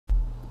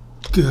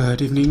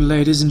Good evening,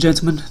 ladies and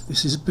gentlemen.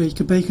 This is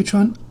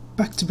Bakertron,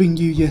 back to bring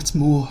you yet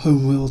more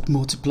Homeworld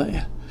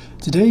multiplayer.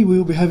 Today we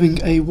will be having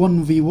a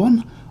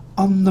 1v1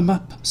 on the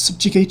map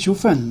Subjugate Your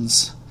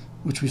Friends,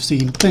 which we've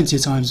seen plenty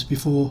of times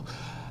before.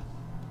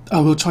 I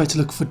will try to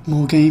look for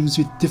more games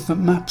with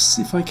different maps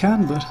if I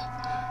can, but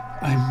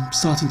I'm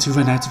starting to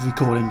run out of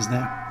recordings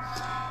now.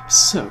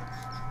 So,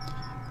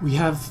 we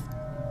have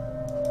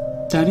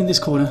down in this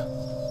corner,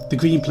 the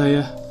green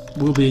player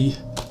will be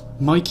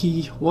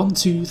Mikey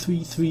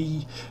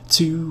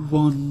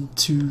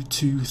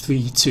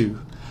 1233212232,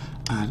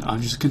 and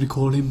I'm just going to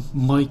call him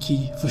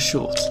Mikey for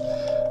short.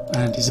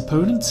 And his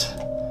opponent,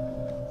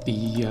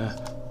 the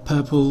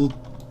purple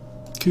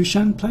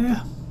Kushan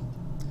player,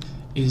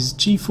 is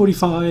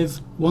g45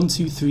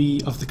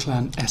 123 of the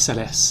clan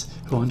SLS,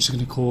 who I'm just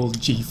going to call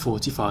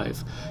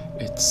g45.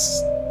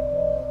 It's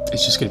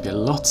just going to be a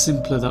lot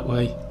simpler that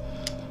way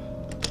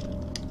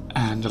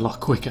and a lot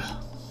quicker.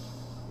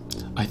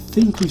 I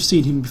think we've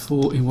seen him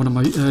before in one of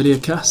my earlier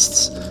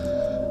casts,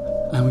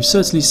 and we've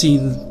certainly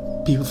seen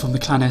people from the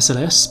clan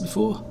SLS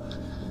before,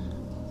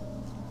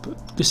 but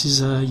this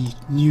is a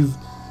new...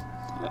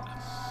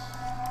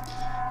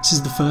 this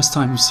is the first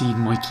time we've seen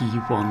Mikey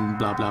 1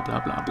 blah blah blah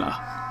blah blah.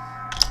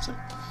 So,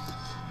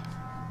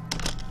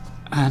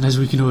 and as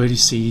we can already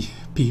see,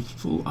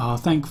 people are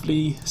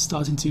thankfully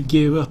starting to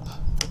gear up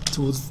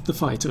towards the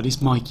fight, or at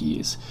least Mikey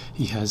is.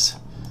 He has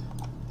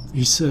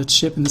research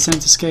ship in the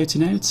centre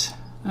scouting out,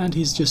 and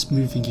he's just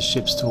moving his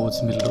ships towards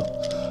the middle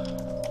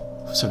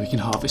so he can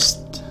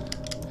harvest.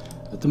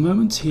 At the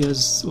moment he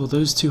has all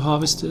those two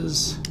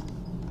harvesters,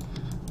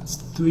 that's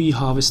 3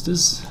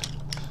 harvesters,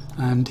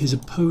 and his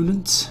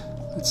opponent,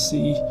 let's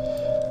see,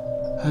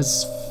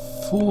 has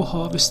 4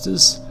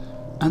 harvesters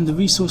and the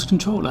resource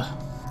controller,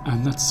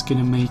 and that's going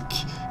to make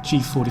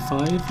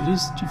G45, it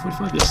is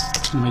G45, yes,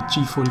 it's going to make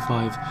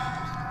G45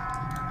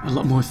 a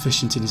lot more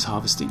efficient in his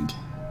harvesting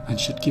and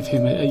should give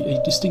him a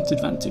distinct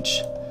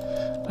advantage.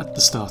 At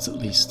the start at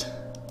least.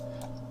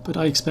 But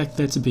I expect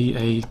there to be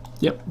a,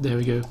 yep, there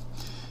we go,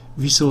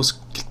 resource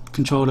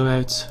controller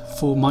out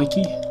for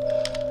Mikey.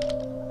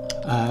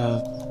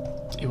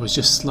 It was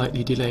just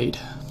slightly delayed.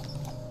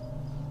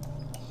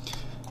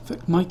 In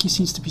fact, Mikey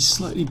seems to be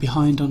slightly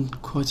behind on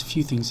quite a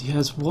few things. He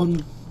has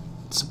 1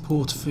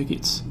 support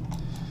frigate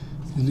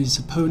and his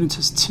opponent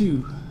has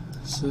 2,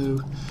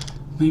 so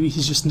maybe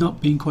he's just not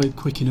being quite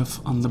quick enough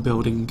on the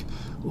building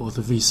or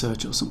the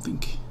research or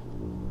something.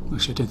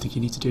 Actually, I don't think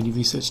you need to do any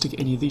research to get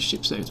any of these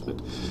ships out, but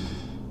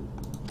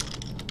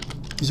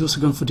he's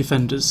also gone for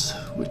defenders,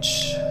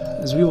 which,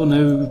 as we all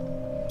know,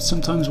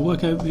 sometimes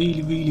work out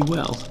really, really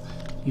well.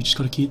 You just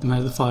got to keep them out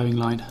of the firing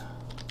line.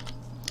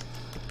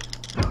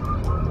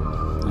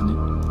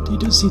 And he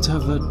does seem to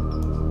have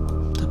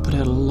put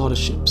out a lot of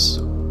ships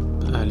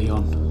early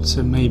on,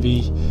 so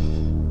maybe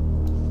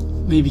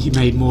he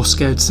made more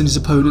scouts than his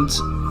opponent,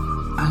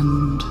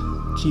 and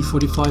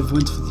G45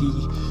 went for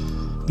the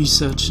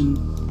research and...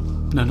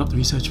 no, not the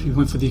research, we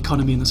went for the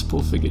economy and the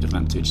support frigate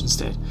advantage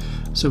instead.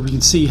 So we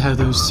can see how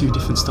those 2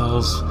 different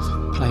styles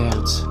play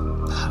out,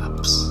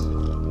 perhaps.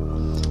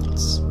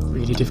 It's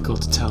really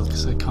difficult to tell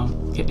because I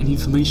can't get any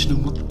information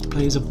on what the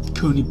players are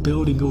currently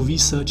building or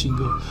researching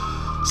or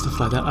stuff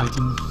like that.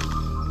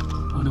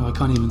 Oh no, I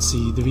can't even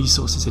see the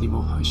resources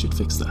anymore. I should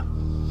fix that.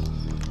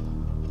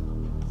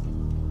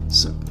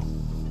 So,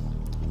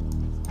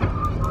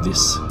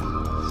 this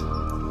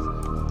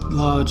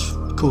large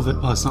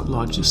Corvette, well, it's not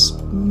large, just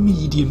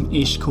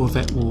medium-ish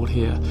Corvette wall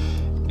here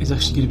is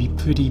actually going to be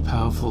pretty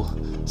powerful,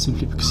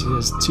 simply because he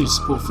has 2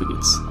 support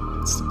frigates.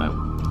 It's about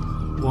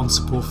 1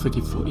 support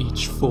frigate for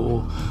each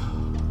 4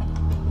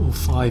 or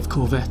 5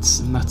 Corvettes,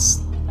 and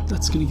that's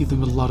going to give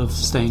them a lot of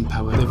staying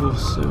power. They've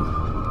also,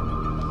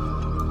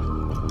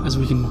 as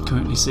we can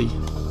currently see,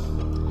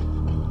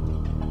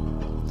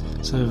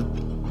 so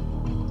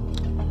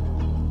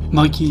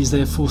Mikey is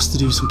there forced to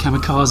do some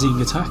kamikazing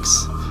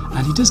attacks,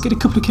 and he does get a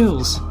couple of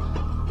kills.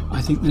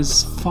 I think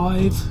there's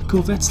 5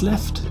 Corvettes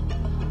left,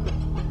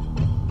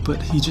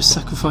 but he just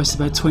sacrificed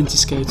about 20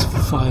 scouts for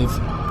 5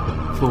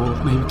 for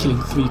maybe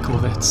killing 3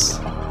 Corvettes.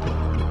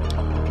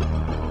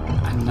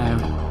 And now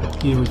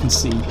here we can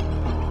see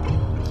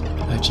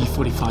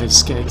G45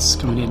 scouts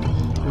coming in.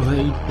 Will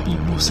they be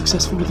more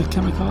successful with the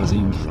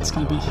kamikazing? It's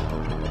going to be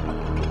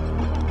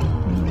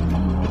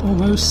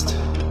almost.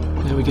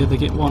 There we go, they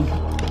get 1.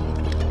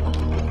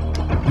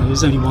 Now,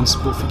 there's only 1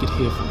 support frigate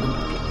here for them,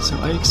 so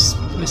I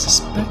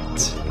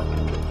suspect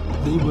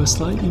they were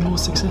slightly more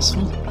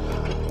successful,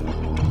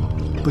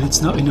 but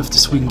it's not enough to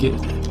swing it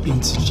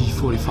into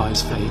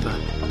G45's favour.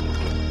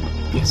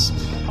 Yes,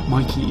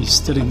 Mikey is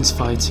still in this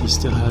fight.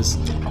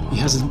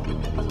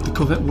 The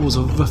Corvette wars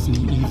are roughly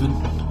even,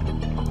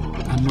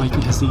 and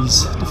Mikey has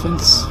these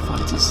defence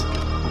fighters,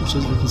 which,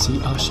 as we can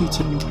see, are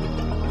shooting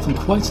from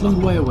quite a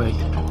long way away,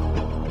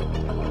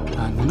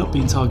 and they're not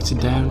being targeted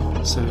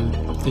down, so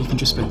they can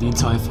just spend the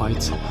entire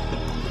fight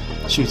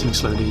shooting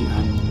slowly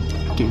and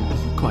do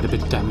quite a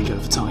bit of damage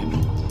over time.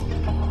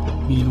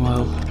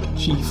 Meanwhile,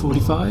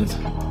 G45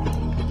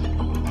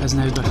 has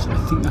now got, I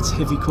think that's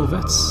heavy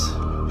corvettes.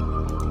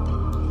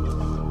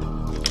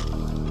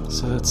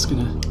 so that's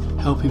going to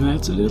help him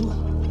out a little.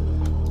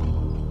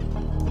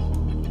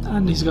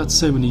 And he's got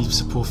so many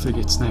support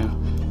frigates now.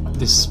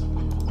 This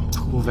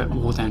Corvette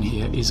war down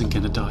here isn't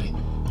going to die.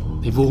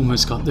 They've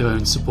almost got their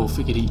own support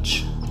frigate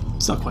each.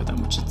 It's not quite that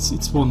much,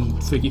 it's one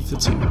frigate for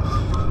two.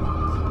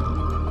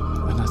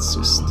 And that's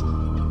just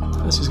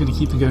going to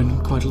keep them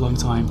going quite a long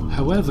time.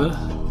 However,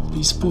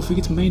 these support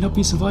frigates may not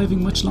be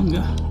surviving much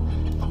longer.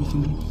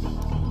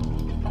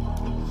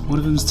 One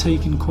of them's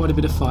taken quite a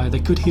bit of fire. They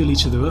could heal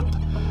each other up,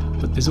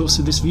 but there's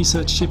also this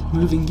research ship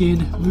moving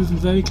in, moving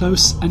very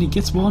close, and he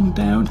gets one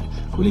down.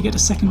 Will he get a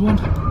second one?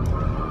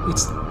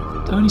 It's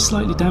only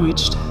slightly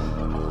damaged.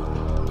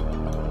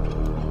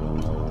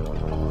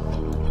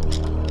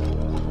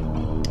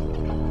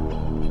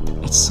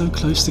 It's so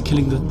close to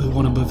killing the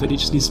one above it. It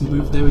just needs to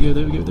move. There we go,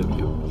 there we go, there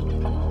we go.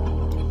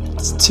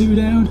 It's 2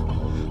 down.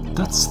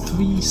 That's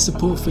 3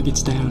 support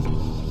frigates down.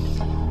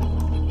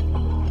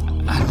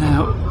 And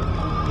now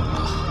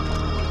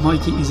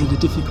Mikey is in a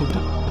difficult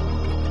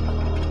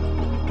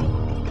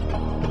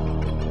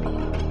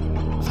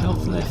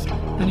health left,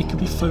 and it could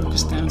be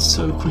focused down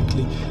so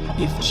quickly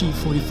if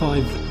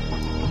G45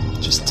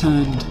 just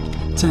turned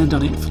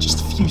on it for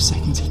just a few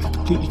seconds. He could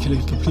completely kill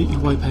it, completely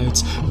wipe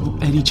out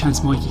any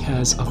chance Mikey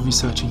has of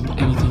researching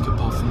anything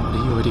apart from what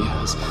he already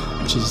has,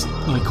 which is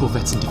like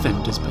corvettes and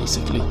defenders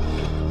basically.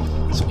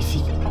 So if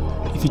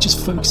he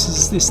just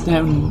focuses this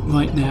down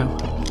right now,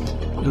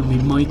 it'll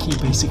mean Mikey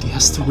basically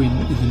has to win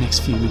in the next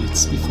few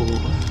minutes before.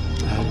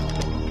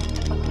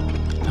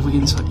 And we're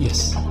going to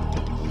yes.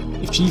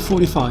 If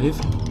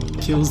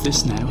G45 kills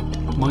this now,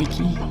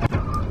 Mikey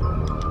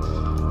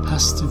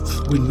has to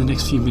win the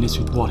next few minutes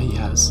with what he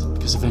has,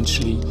 because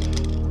eventually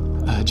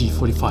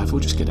G45 will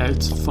just get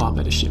out far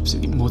better ships,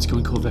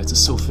 multi-gun corvettes,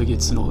 assault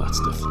frigates, and all that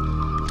stuff.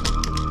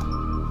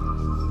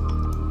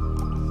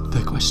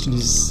 The question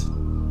is,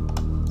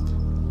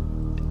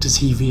 does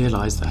he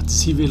realise that?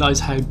 Does he realise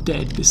how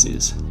dead this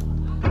is?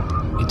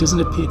 It doesn't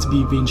appear to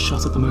be being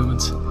shot at the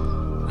moment,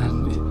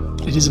 and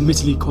it is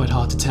admittedly quite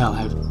hard to tell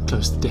how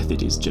close to death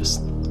it is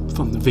just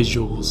from the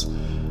visuals.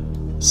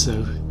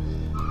 So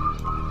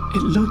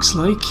it looks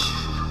like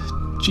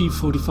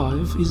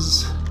G45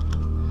 is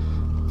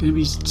going to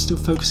be still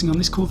focusing on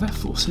this Corvette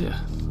force here,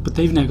 but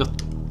they've now got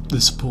the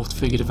support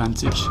frigate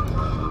advantage,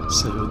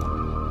 so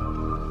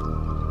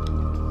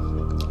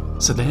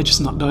they're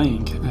just not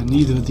dying, and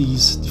neither of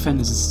these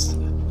defenders.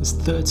 There's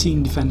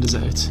 13 defenders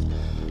out,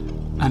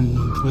 and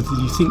whether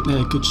you think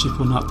they're a good ship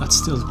or not, that's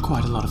still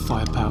quite a lot of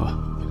firepower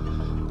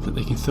that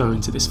they can throw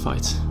into this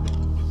fight.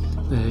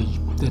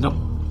 They're not.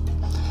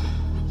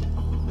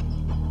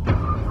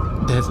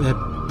 They're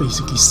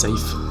basically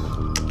safe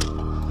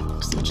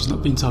because they're just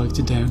not being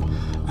targeted down.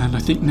 And I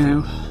think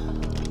now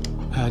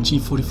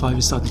G45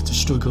 is starting to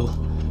struggle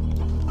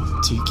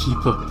to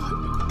keep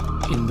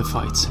up in the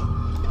fight.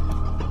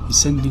 He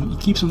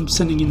keeps on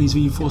sending in these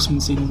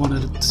reinforcements in 1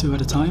 or 2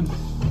 at a time,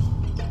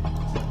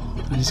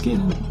 and he's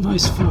getting a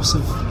nice force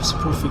of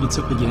support frigates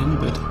up again,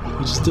 but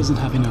he just doesn't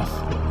have enough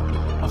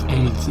of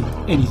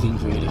anything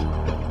really.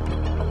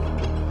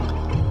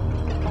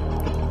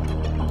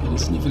 He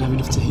doesn't even have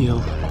enough to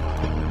heal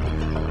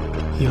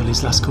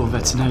his last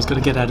corvette, so now he's got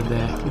to get out of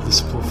there with the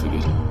support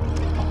frigate.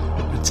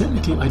 And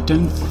technically I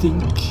don't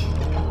think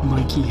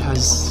Mikey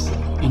has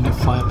enough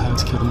firepower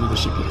to kill the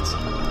mothership yet.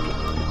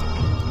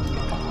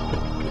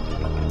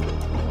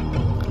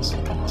 Because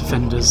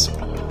defenders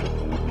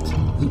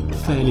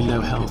fairly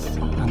low health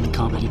and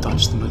can't really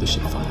dodge the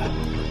mothership fire.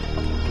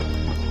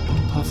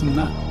 Apart from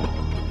that,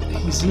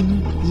 he's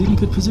in a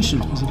good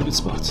position, he's in a good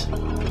spot.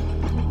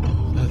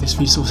 This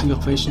resourcing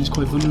operation is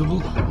quite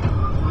vulnerable.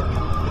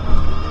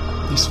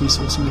 This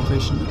resourcing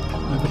operation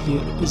over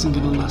here isn't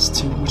going to last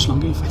too much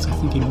longer. In fact, I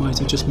think he might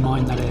have just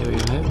mined that area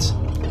out,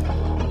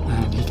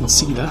 and he can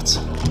see that.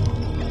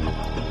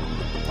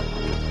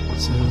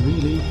 So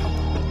really,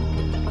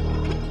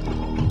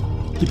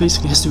 he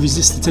basically has to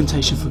resist the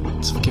temptation for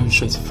going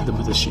straight for the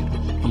mothership.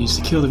 He needs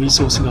to kill the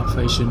resourcing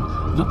operation,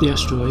 not the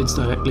asteroids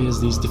directly as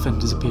these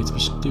defenders appear to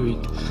be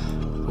doing,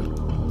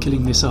 but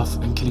killing this off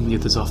and killing the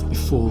others off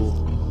before,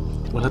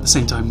 well, at the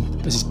same time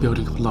as he's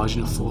building up a large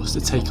enough force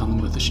to take on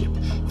the mothership.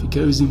 If he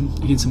goes in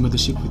against the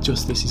mothership with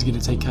just this, he's going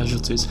to take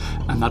casualties,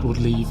 and that would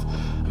leave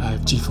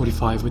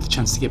G45 with a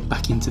chance to get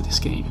back into this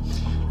game.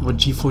 And what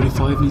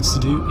G45 needs to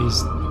do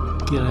is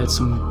get out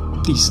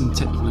some decent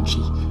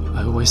technology.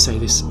 I always say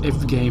this,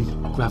 every game,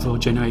 gravel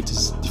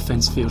generators,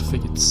 defense field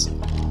frigates.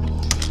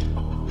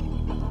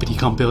 But you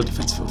can't build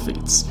defense field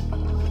frigates.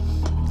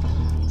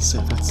 So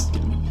that's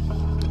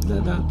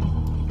that.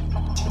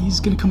 He's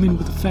going to come in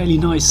with a fairly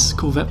nice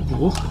corvette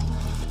war.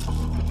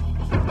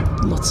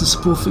 Lots of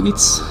support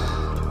frigates.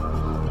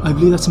 I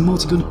believe that's a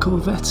multi-gun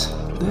corvette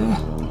there.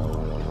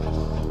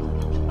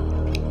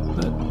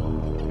 But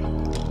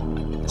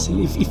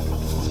see if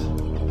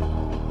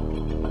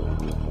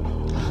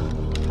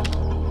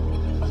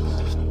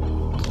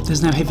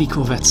there's now heavy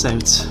corvettes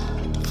out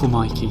for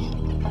Mikey,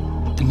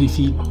 and if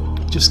he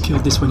just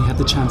killed this when he had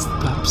the chance,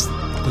 perhaps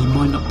they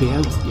might not be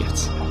out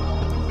yet.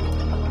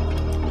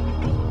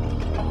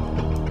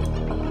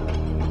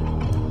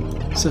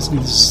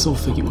 certainly the sword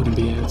frigate wouldn't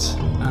be out,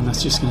 and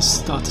that's just going to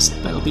start to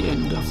spell the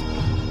end of...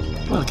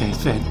 Well, okay,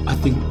 fair. I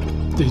think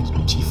the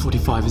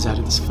G45 is out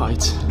of this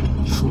fight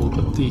before,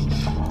 but the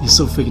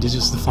sword frigate is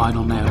just the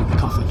final nail in the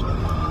coffin.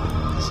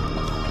 So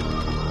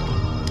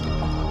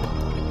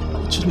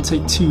it shouldn't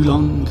take too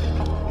long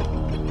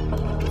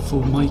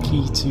for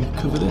Mikey to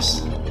cover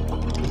this,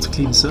 to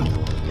clean this up.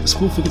 The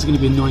sword frigates are going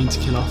to be annoying to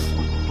kill off,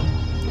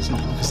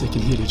 because they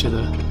can heal each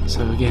other.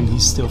 So again,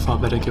 he's still far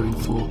better going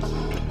for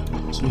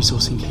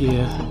resourcing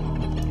here,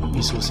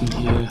 resourcing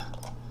here,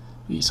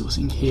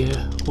 resourcing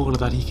here. All of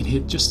that he can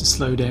hit just to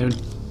slow down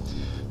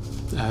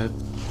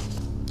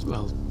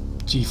well,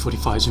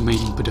 G45's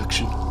remaining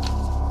production.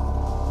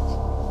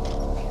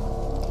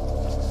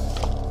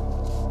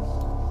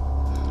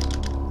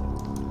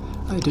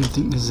 I don't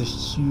think there's a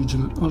huge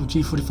amount of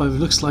G45. It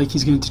looks like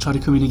he's going to try to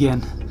come in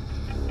again.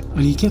 I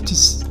mean, he got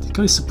his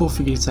support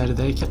frigates out of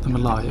there, kept them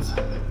alive,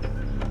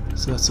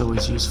 so that's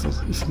always useful.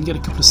 If you can get a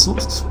couple of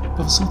assault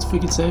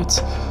frigates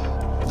out,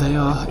 they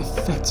are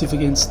effective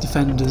against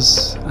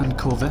defenders and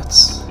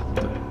corvettes,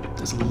 but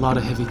there's a lot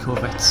of heavy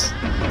corvettes,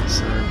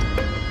 so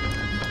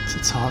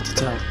it's hard to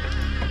tell.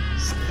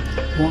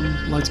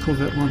 One light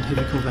corvette, one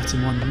heavy corvette,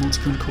 and one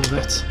multi-gun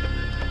corvette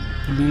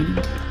remaining,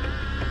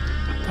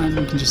 and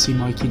we can just see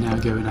Mikey now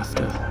going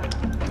after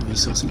the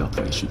resourcing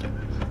operation.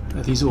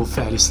 These are all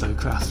fairly slow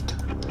craft.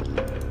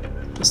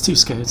 There's 2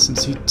 scouts and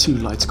two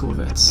light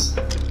corvettes,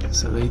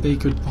 so they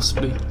could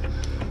possibly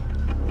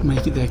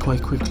make it there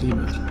quite quickly,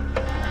 but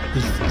the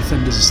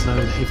defenders are slow,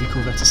 the heavy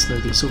corvettes are slow,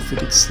 the assault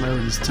frigate's slow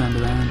and he's turned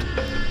around.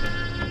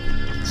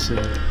 So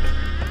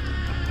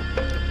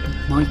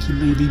Mikey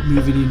may be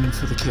moving in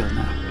for the kill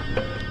now.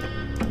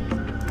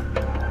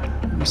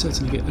 We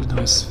certainly get a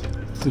nice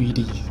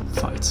 3D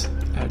fight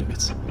out of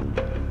it.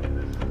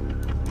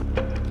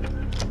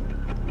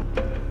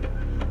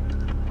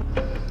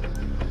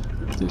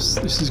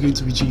 This is going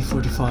to be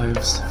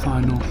G45's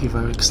final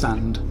heroic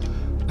stand,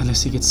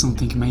 unless he gets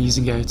something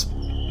amazing out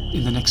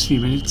in the next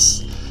few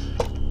minutes.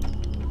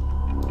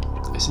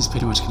 This is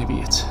pretty much going to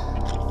be it.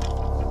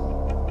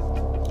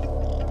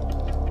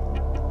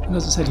 And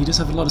as I said, he does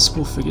have a lot of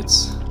support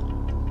frigates,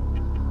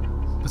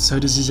 but so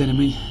does his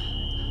enemy.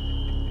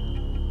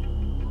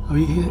 Oh,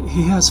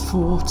 he has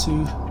 4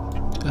 to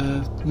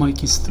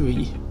Mikey's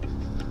 3,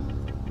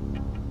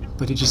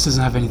 but he just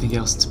doesn't have anything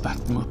else to back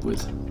them up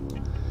with.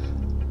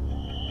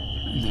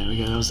 And there we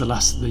go, that was the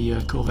last of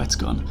the corvettes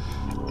gone.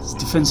 It's a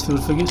defence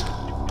field frigate,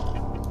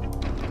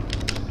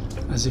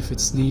 as if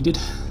it's needed,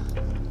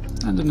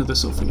 and another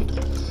assault frigate.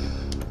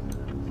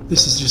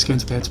 This is just going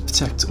to be able to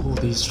protect all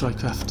these strike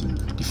craft and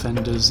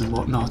defenders and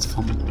whatnot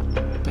from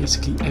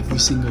basically every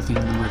single thing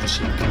the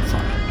mothership can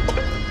fire,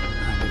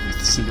 and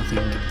every single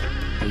thing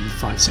the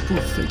 5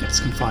 support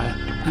frigates can fire,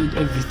 and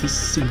every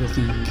single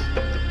thing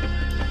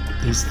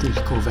these 3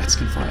 corvettes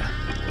can fire.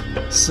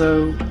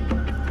 So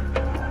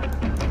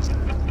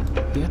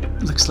yeah,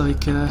 looks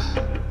like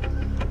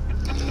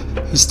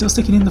he's still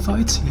sticking in the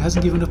fight. He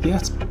hasn't given up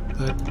yet,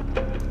 but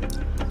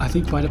I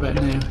think right about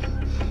now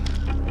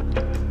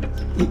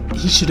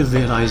he should have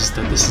realised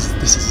that this is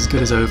as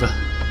good as over,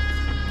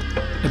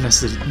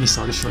 unless the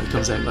missile destroyer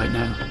comes out right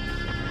now.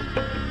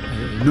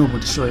 A normal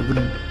destroyer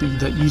wouldn't be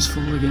that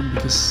useful again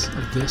because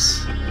of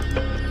this.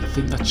 I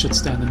think that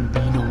shuts down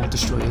the normal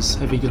destroyers,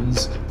 heavy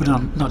guns, but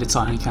not its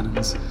iron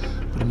cannons.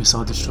 But a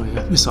missile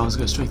destroyer, missiles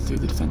go straight through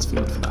the defence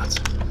field for that.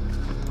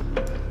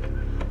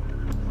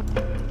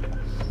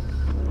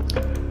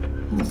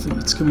 All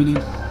frigates coming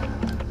in.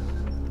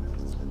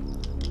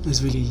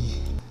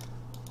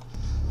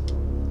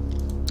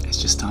 It's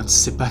just time to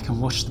sit back and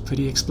watch the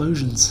pretty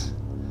explosions.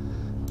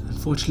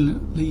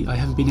 Unfortunately, I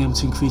haven't been able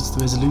to increase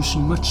the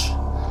resolution much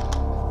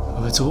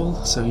at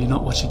all, so you're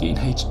not watching it in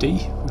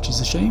HD, which is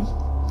a shame.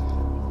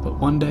 But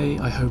one day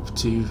I hope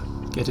to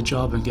get a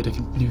job and get a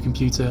new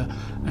computer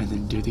and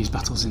then do these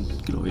battles in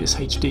glorious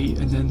HD,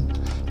 and then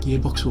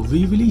Gearbox will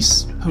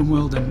re-release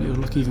Homeworld and it'll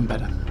look even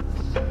better.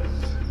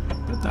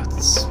 But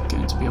that's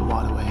going to be a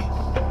while away.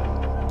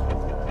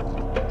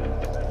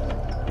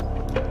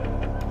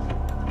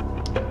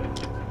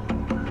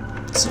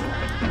 So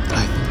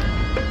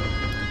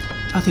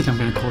I think I'm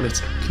going to call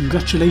it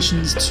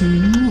congratulations to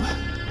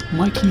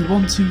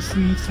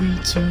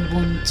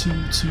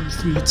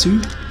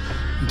Mikey1233212232,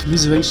 and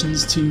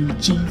commiserations to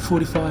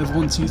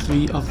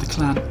G45-123 of the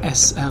clan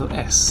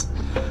SLS.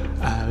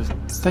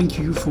 Thank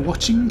you for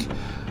watching.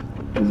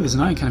 Oh, there's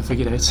an iron cannon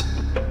figured out.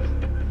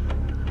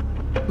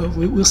 Well,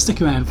 we'll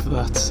stick around for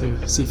that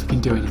to see if we can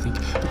do anything.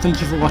 But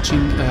thank you for watching.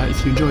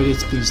 If you enjoyed it,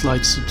 please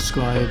like,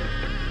 subscribe,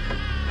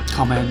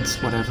 comment,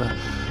 whatever.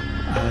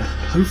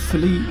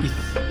 Hopefully,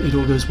 if it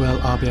all goes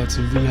well, I'll be able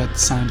to re-add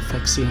sound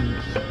effects in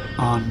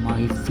on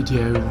my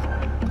video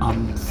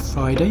on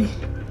Friday.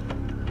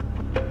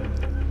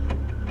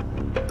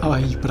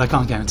 But I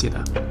can't guarantee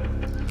that.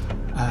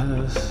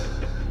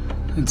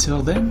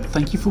 Until then,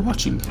 thank you for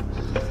watching.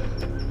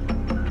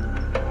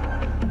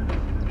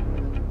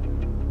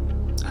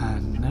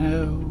 And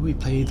now we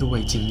play the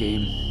waiting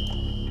game.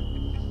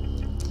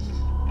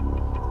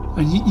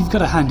 And you've got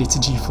to hand it to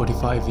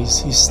G45.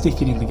 He's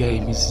sticking in the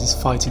game. He's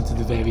fighting to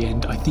the very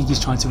end. I think he's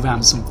trying to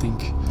ram something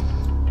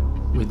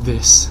with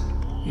this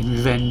in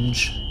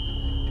revenge.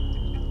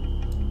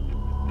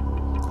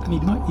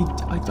 And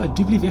I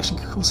do believe he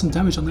actually could cause some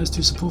damage on those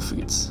two support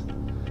frigates.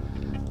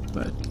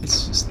 But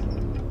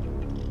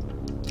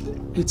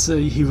it's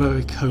a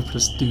heroic,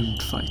 hopeless,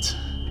 doomed fight.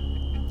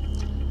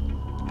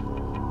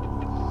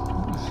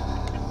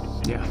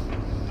 Yeah,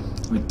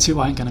 with 2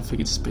 iron cannon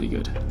frigates is pretty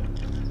good.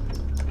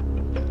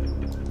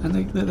 And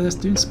they're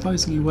doing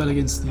surprisingly well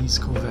against these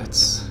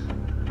corvettes.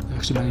 They're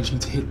actually managing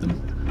to hit them.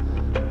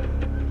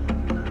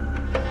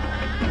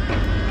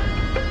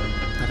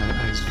 But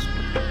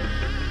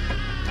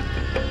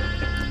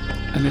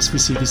unless we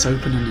see this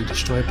open and a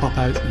destroyer pop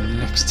out in the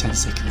next 10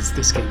 seconds,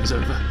 this game is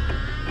over.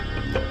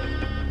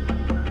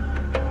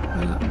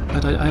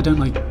 But I don't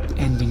like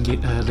ending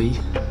it early,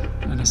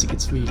 unless it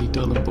gets really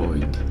dull and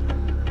boring.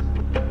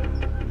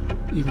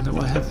 Even though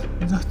I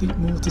have nothing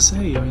more to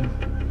say. I mean,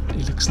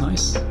 it looks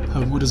nice.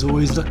 Homeworld has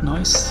always looked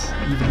nice.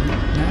 Even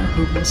now,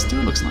 Homeworld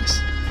still looks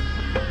nice.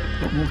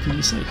 What more can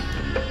you say?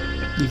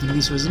 Even in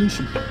this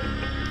resolution.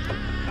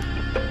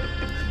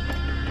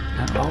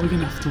 Now, are we going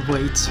to have to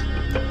wait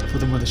for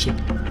the mothership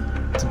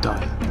to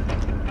die?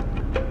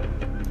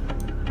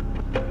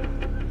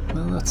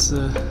 Well,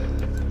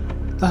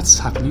 that's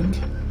happening.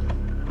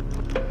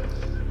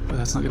 But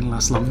that's not going to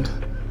last long.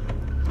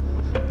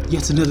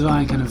 Yet another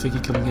iron cannon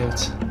figure coming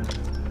out.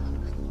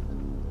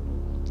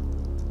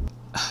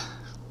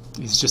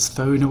 He's just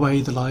throwing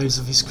away the lives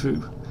of his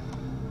crew.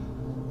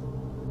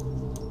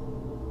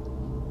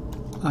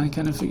 I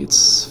kind of think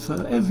it's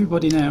for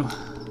everybody now.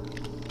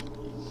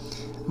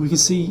 We can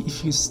see,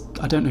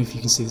 I don't know if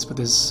you can see this, but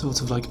there's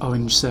sort of like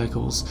orange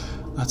circles.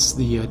 That's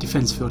the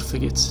defense field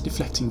frigate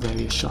deflecting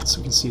various shots.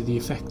 We can see the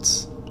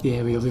effects, the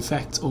area of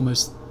effect.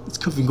 Almost, it's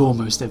covering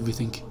almost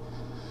everything.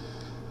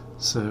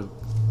 So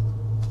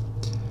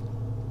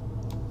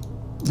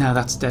now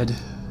that's dead.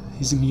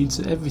 He's immune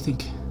to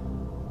everything.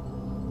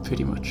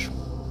 Pretty much.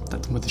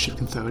 That the mothership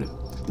can throw it.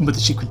 The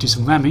mothership could do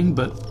some ramming,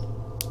 but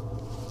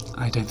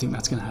I don't think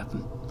that's going to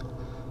happen.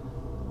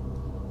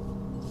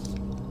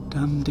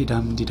 Dum de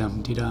dum de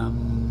dum de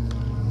dum.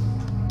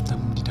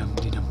 Dum de dum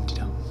de dum de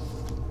dum.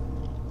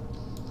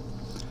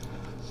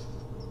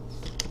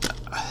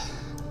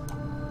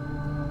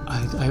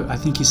 I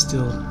think he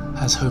still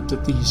has hope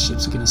that these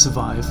ships are going to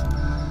survive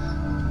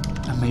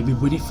and maybe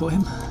win it for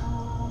him.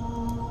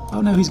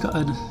 Oh no, he's got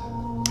an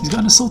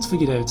assault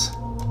figured out,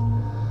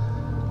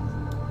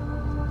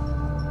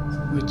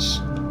 which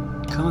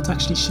can't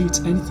actually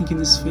shoot anything in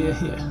this sphere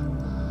here.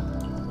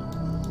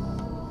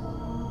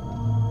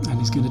 And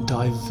he's going to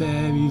die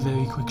very,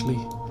 very quickly.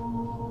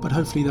 But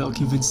hopefully that'll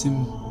convince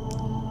him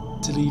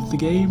to leave the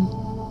game.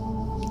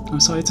 I'm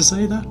sorry to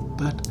say that,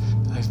 but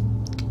I've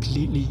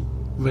completely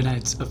run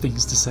out of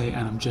things to say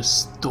and I'm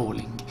just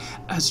stalling,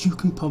 as you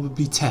can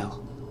probably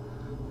tell.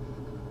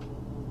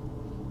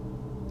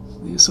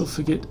 The assault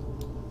frigate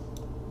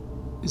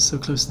is so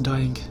close to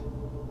dying.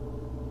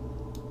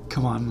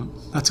 Come on,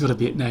 that's got to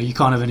be it now. You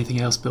can't have anything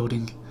else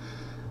building.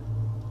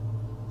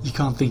 You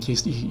can't think you've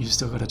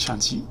still got a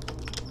chance.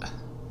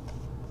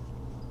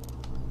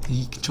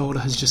 The controller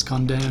has just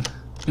gone down.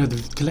 No,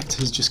 the collector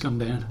has just gone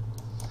down.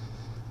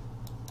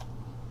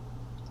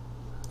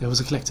 There was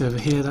a collector over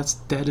here, that's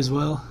dead as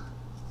well.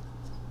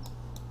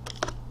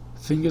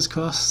 Fingers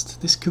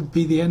crossed, this could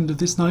be the end of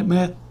this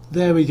nightmare.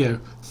 There we go.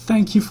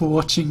 Thank you for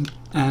watching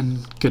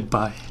and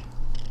goodbye.